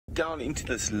Down into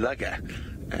this lugger,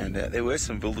 and there were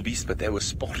some wildebeest, but they were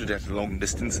spotted at a long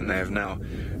distance, and they have now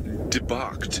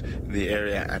debarked the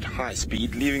area at high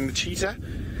speed, leaving the cheetah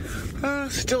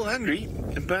still hungry,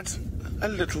 but a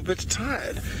little bit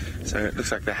tired. So it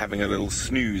looks like they're having a little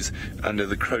snooze under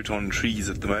the croton trees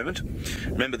at the moment.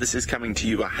 Remember, this is coming to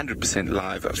you 100%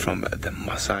 live from the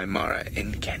Masai Mara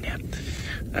in Kenya.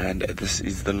 And this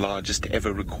is the largest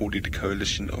ever recorded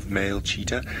coalition of male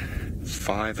cheetah.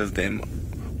 5 of them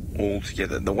all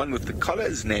together. The one with the collar,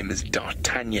 his name is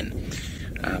D'Artagnan.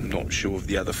 I'm not sure of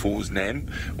the other 4's name.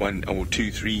 1 or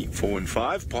 2, 3, 4 and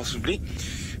 5 possibly.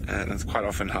 That's quite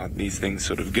often how these things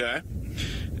sort of go.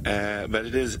 But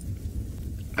it is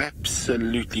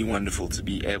absolutely wonderful to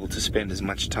be able to spend as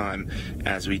much time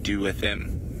as we do with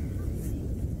them.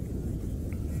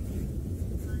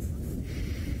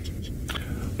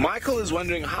 Michael is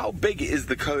wondering, how big is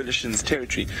the coalition's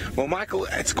territory? Well, Michael,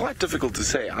 it's quite difficult to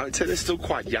say. I would say they're still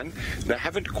quite young. They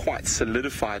haven't quite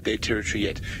solidified their territory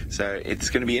yet. So it's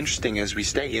going to be interesting as we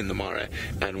stay in the Mara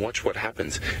and watch what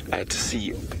happens to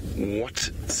see what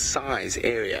size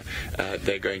area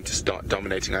they're going to start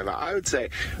dominating over. I would say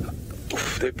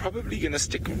they're probably going to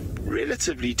stick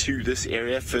relatively to this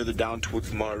area further down towards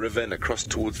the Mara River and across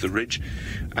towards the ridge.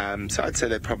 So I'd say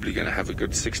they're probably going to have a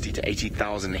good 60 to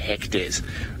 80,000 hectares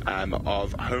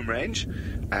of home range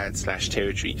and slash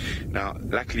territory. Now,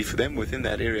 luckily for them, within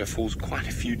that area falls quite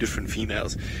a few different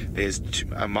females. There's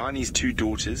Amani's 2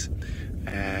 daughters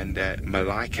and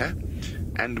Malika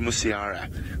and Musiara.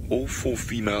 All 4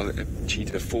 female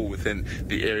cheetah fall within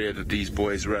the area that these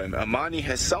boys roam. Amani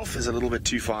herself is a little bit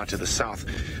too far to the south.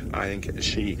 I think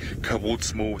she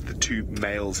cohorts more with the 2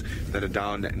 males that are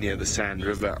down near the Sand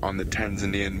River on the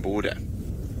Tanzanian border.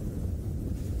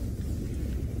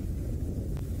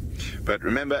 But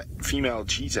remember, female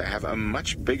cheetah have a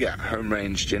much bigger home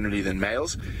range generally than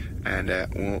males, and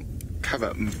will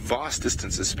cover vast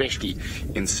distances, especially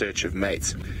in search of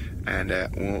mates. And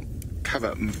will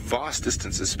cover vast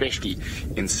distances, especially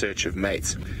in search of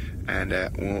mates. And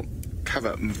will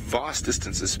cover vast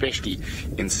distances, especially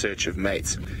in search of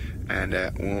mates. And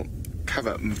will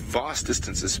cover vast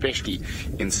distances, especially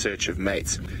in search of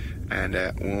mates. And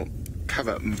will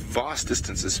cover vast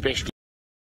distances, especially.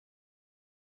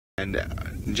 And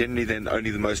generally then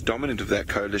only the most dominant of that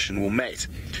coalition will mate.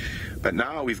 But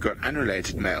now we've got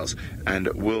unrelated males, and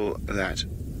will that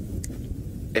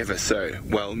ever so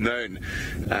well known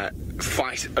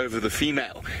fight over the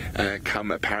female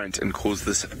come apparent and cause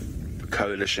this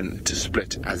coalition to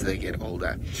split as they get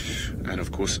older? And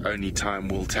of course only time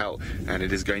will tell, and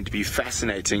it is going to be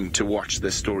fascinating to watch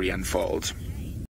this story unfold.